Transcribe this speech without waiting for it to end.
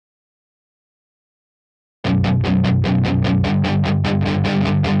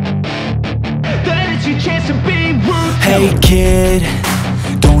Hey kid,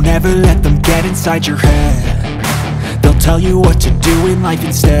 don't ever let them get inside your head. They'll tell you what to do in life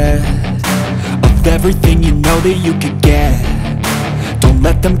instead of everything you know that you could get. Don't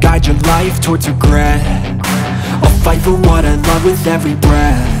let them guide your life towards regret. I'll fight for what I love with every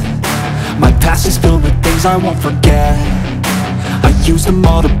breath. My past is filled with things I won't forget. I use them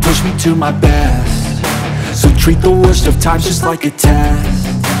all to push me to my best. So treat the worst of times just like a test.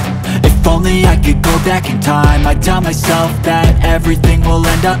 If only I could go back in time, I'd tell myself that everything will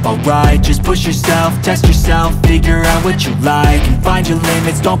end up alright. Just push yourself, test yourself, figure out what you like, and find your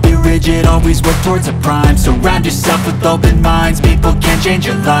limits, don't be rigid, always work towards a prime. Surround yourself with open minds, people can change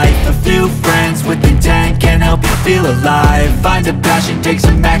your life. A few friends with intent can help you feel alive. Find a passion, take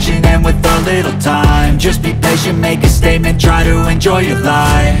some action, and with a little time, just be patient, make a statement, try to enjoy your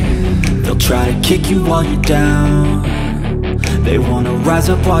life. They'll try to kick you while you're down. They wanna rise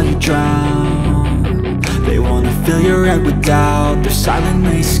up while you drown. They wanna fill your head with doubt. They're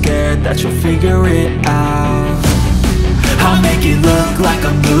silently scared that you'll figure it out. I'll make it look like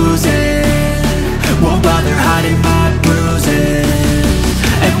I'm losing, won't bother hiding my bruises.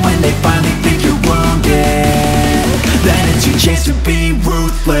 And when they finally think you're wounded, then it's your chance to be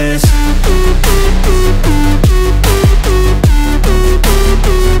ruthless.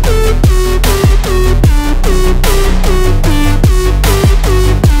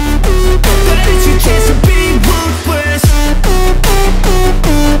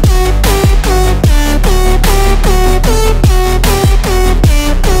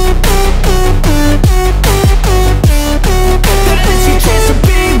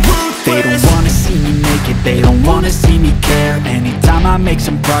 They don't wanna see me care. Anytime I make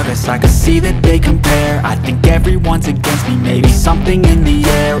some progress, I can see that they compare. I think everyone's against me, maybe something in the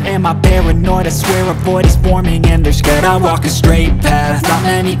air. Am I paranoid? I swear a void is forming and they're scared. I walk a straight path, not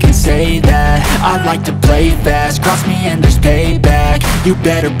many can say that. I like to play fast, cross me and there's payback. You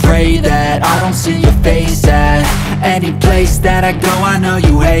better pray that I don't see your face at any place that I go. I know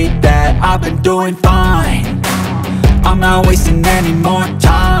you hate that. I've been doing fine, I'm not wasting any more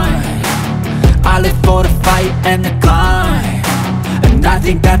time. I live for the fight and the climb, and I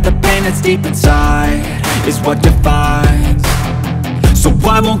think that the pain that's deep inside is what defines. So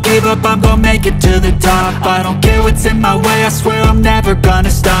I won't give up, I'm gonna make it to the top. I don't care what's in my way, I swear I'm never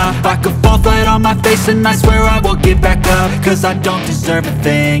gonna stop. I could fall flat on my face and I swear I will get back up, cause I don't deserve a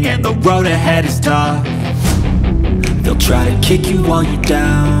thing and the road ahead is tough. They'll try to kick you while you're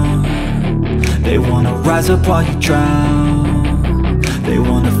down. They wanna rise up while you drown. They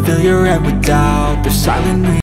wanna fill your head with doubt. They're silently